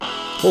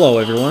Hello,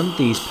 everyone.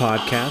 These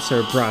podcasts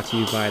are brought to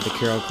you by the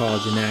Carroll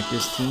College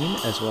Enactus team,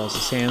 as well as the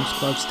Sam's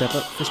Club Step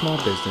Up for Small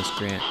Business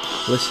grant.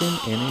 Listen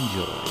and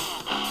enjoy.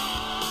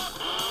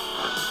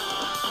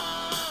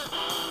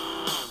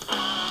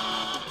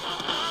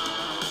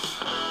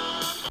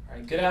 All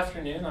right, good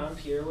afternoon. I'm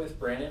here with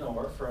Brandon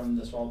Orr from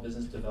the Small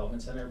Business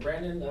Development Center.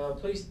 Brandon,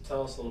 please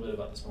tell us a little bit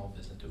about the Small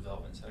Business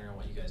Development Center and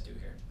what you guys do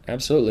here.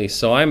 Absolutely.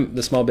 So I'm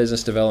the Small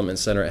Business Development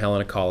Center at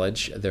Helena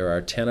College. There are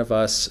 10 of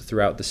us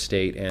throughout the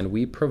state, and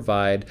we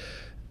provide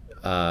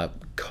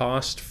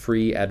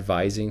cost-free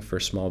advising for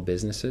small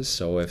businesses.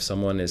 So if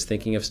someone is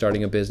thinking of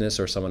starting a business,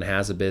 or someone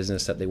has a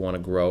business that they want to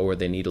grow, or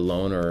they need a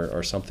loan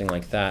or something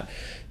like that,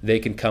 they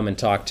can come and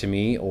talk to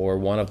me or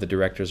one of the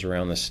directors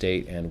around the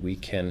state, and we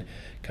can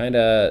kind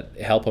of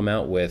help them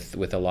out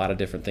with a lot of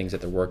different things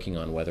that they're working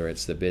on, whether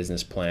it's the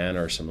business plan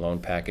or some loan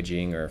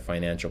packaging or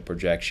financial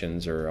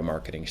projections or a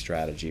marketing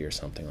strategy or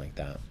something like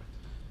that.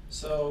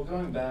 So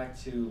going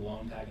back to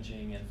loan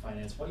packaging and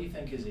finance, what do you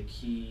think is a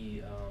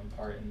key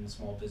part in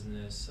small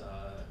business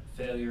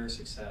failure,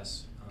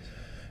 success?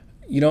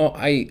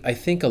 I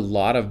think a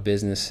lot of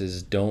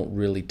businesses don't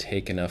really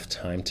take enough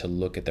time to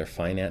look at their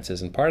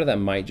finances, and part of that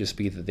might just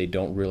be that they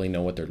don't really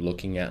know what they're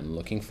looking at and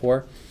looking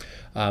for.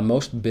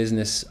 Most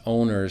business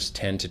owners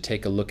tend to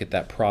take a look at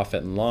that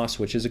profit and loss,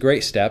 which is a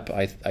great step.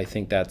 I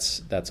think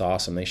that's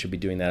awesome. They should be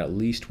doing that at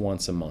least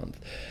once a month.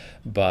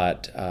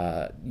 But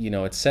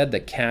it's said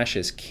that cash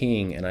is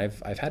king, and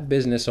I've had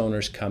business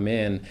owners come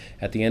in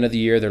at the end of the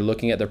year. They're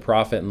looking at their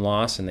profit and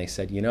loss, and they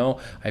said,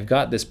 I've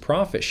got this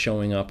profit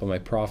showing up on my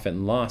profit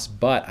and loss,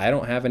 but I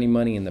don't have any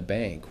money in the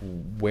bank.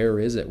 Where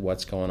is it?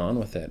 What's going on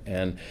with it?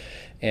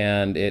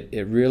 And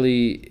it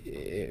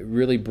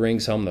really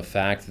brings home the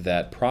fact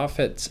that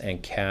profits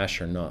and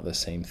cash are not the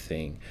same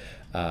thing.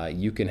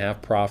 You can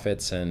have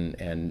profits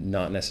and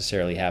not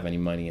necessarily have any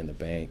money in the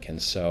bank,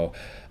 and so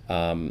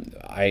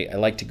I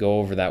like to go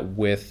over that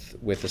with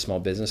the small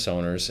business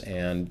owners.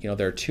 And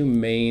there are two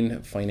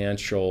main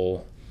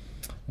financial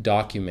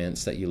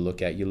documents that you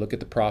look at. You look at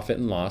the profit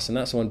and loss, and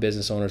that's the one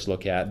business owners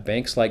look at.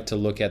 Banks like to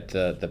look at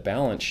the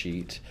balance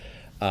sheet.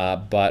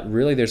 But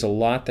really, there's a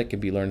lot that can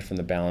be learned from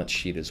the balance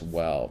sheet as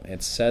well.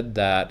 It's said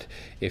that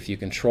if you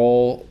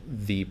control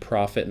the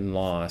profit and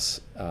loss,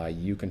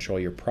 you control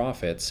your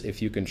profits.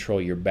 If you control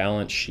your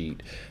balance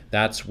sheet,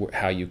 that's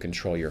how you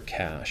control your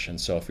cash. And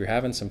so if you're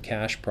having some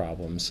cash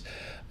problems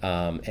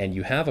and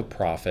you have a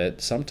profit,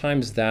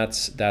 sometimes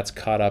that's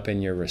caught up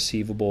in your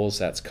receivables,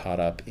 that's caught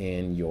up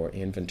in your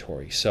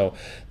inventory. So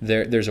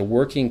there's a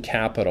working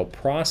capital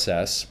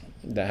process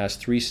that has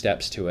 3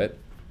 steps to it.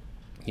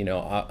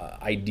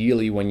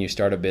 Ideally, when you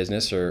start a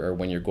business or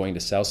when you're going to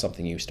sell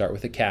something, you start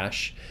with the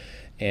cash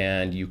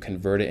and you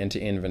convert it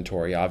into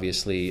inventory.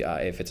 Obviously,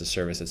 if it's a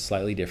service, it's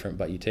slightly different,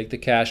 but you take the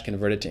cash,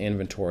 convert it to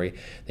inventory,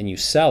 then you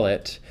sell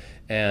it,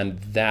 and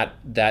that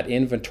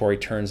inventory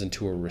turns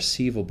into a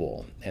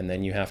receivable, and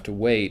then you have to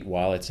wait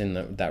while it's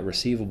in that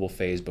receivable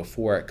phase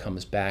before it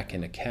comes back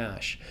into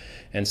cash.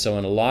 And so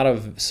in a lot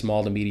of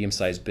small to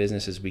medium-sized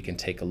businesses, we can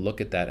take a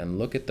look at that and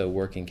look at the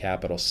working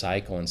capital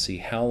cycle and see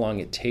how long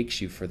it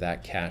takes you for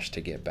that cash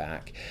to get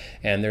back.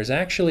 And there's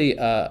actually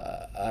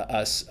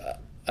a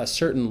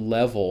certain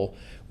level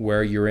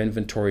where your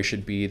inventory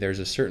should be. There's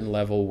a certain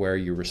level where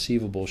your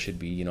receivable should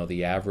be,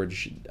 the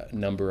average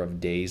number of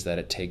days that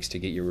it takes to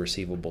get your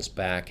receivables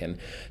back. And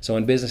so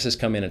when businesses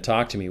come in and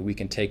talk to me, we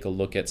can take a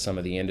look at some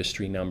of the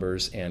industry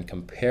numbers and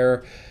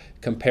compare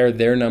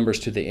their numbers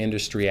to the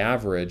industry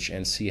average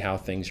and see how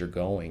things are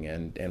going.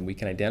 And we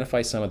can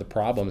identify some of the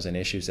problems and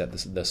issues that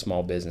the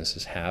small business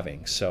is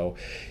having. So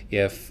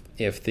if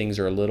things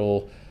are a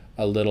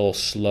little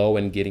slow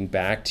in getting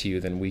back to you,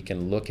 then we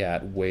can look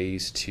at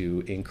ways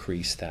to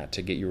increase that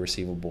to get your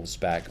receivables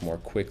back more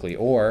quickly.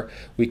 Or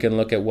we can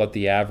look at what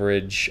the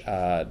average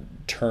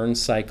turn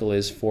cycle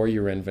is for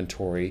your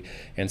inventory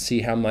and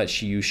see how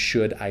much you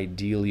should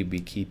ideally be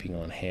keeping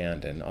on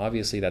hand. And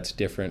obviously that's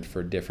different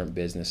for different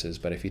businesses,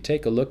 but if you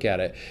take a look at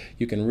it,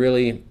 you can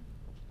really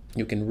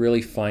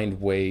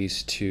find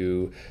ways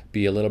to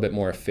be a little bit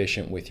more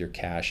efficient with your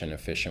cash and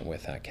efficient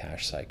with that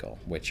cash cycle,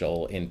 which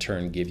will in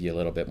turn give you a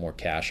little bit more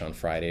cash on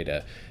Friday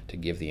to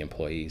give the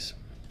employees.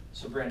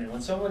 So Brandon,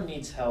 when someone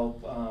needs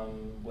help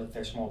with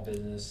their small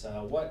business,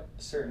 what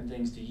certain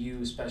things do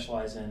you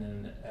specialize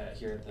in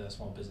here at the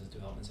Small Business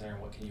Development Center,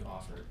 and what can you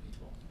offer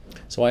people?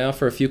 So I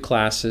offer a few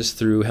classes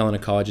through Helena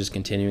College's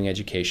continuing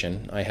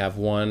education. I have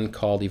one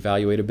called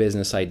Evaluate a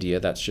Business Idea.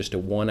 That's just a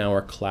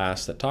 1-hour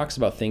class that talks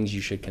about things you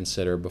should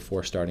consider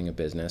before starting a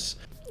business.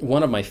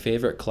 One of my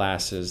favorite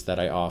classes that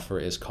I offer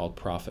is called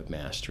Profit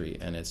Mastery,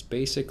 and it's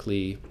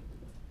basically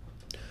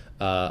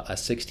a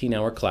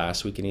 16-hour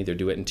class. We can either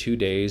do it in 2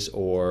 days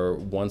or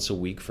once a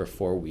week for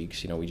 4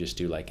 weeks. We just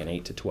do like an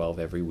 8 to 12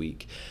 every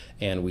week.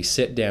 And we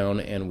sit down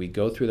and we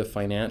go through the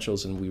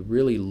financials and we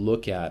really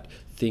look at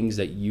things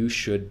that you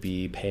should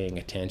be paying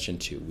attention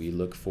to. We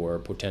look for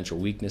potential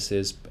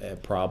weaknesses,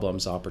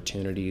 problems,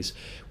 opportunities.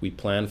 We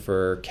plan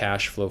for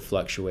cash flow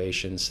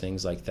fluctuations,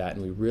 things like that.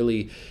 And we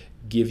really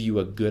give you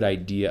a good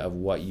idea of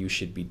what you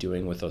should be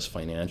doing with those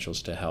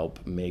financials to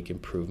help make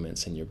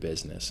improvements in your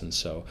business. And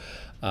so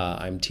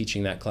I'm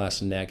teaching that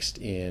class next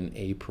in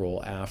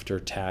April after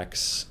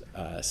tax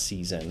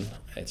season.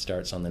 It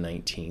starts on the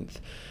 19th.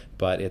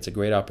 But it's a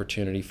great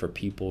opportunity for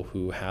people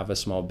who have a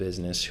small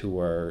business, who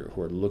are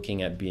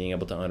looking at being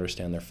able to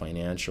understand their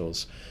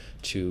financials,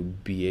 to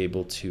be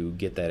able to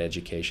get that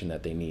education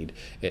that they need.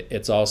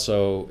 It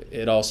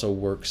also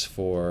works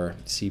for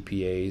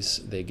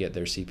CPAs. They get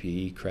their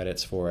CPE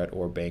credits for it,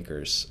 or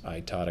bankers.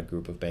 I taught a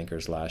group of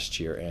bankers last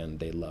year and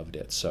they loved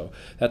it. So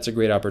that's a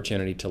great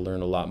opportunity to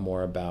learn a lot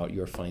more about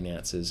your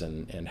finances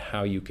and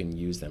how you can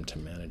use them to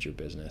manage your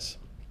business.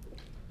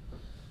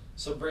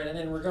 So Brandon,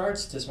 in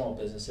regards to small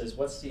businesses,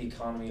 what's the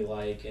economy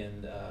like,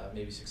 and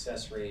maybe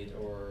success rate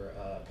or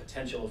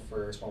potential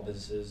for small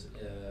businesses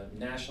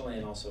nationally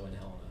and also in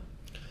Helena?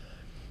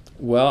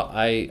 Well,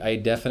 I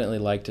definitely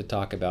like to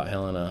talk about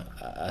Helena,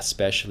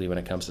 especially when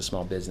it comes to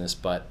small business,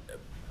 but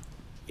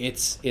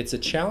it's a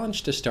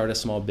challenge to start a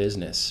small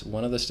business.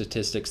 One of the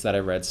statistics that I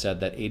read said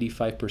that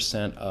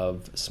 85%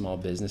 of small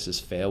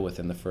businesses fail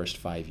within the first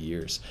 5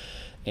 years.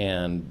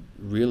 And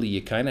really,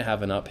 you kind of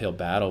have an uphill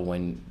battle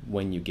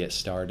when you get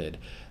started.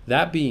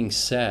 That being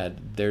said,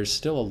 there's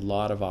still a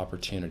lot of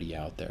opportunity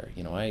out there.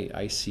 You know,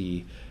 I've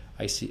seen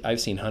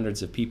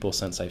hundreds of people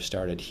since I've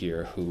started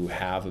here who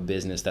have a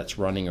business that's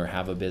running or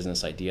have a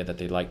business idea that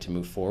they'd like to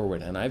move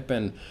forward. And I've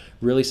been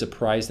really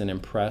surprised and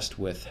impressed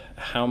with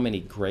how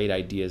many great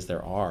ideas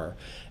there are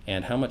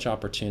and how much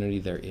opportunity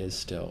there is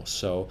still.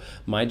 So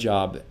my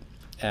job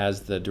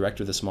as the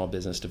director of the Small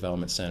Business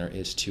Development Center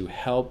is to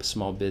help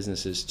small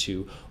businesses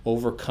to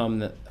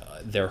overcome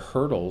their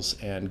hurdles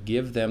and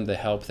give them the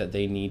help that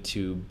they need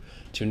to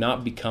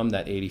not become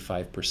that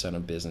 85%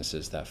 of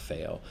businesses that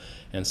fail.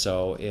 And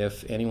so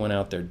if anyone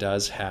out there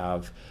does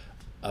have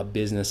a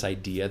business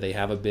idea, they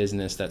have a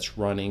business that's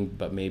running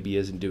but maybe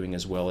isn't doing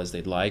as well as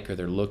they'd like, or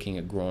they're looking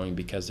at growing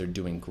because they're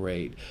doing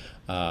great,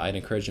 I'd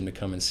encourage them to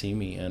come and see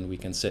me, and we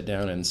can sit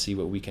down and see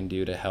what we can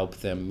do to help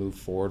them move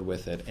forward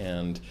with it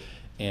and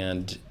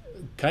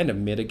kind of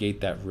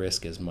mitigate that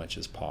risk as much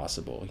as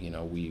possible. You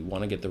know, we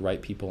want to get the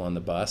right people on the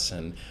bus,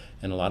 and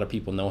a lot of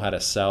people know how to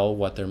sell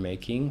what they're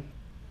making,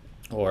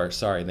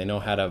 they know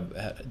how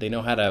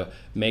to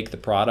make the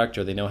product,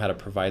 or they know how to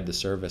provide the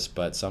service,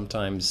 but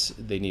sometimes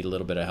they need a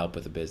little bit of help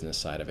with the business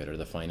side of it, or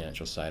the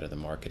financial side, or the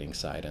marketing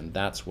side, and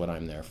that's what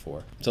I'm there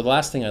for. So the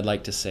last thing I'd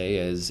like to say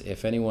is,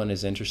 if anyone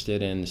is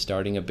interested in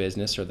starting a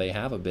business, or they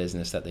have a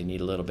business that they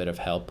need a little bit of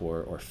help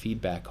or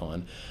feedback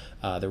on,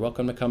 they're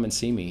welcome to come and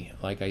see me.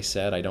 Like I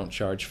said, I don't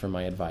charge for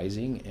my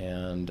advising,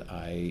 and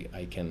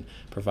I can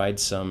provide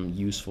some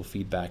useful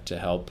feedback to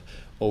help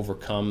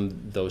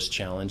overcome those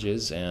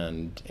challenges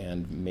and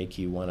make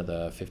you one of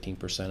the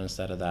 15%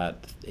 instead of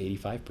that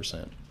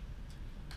 85%.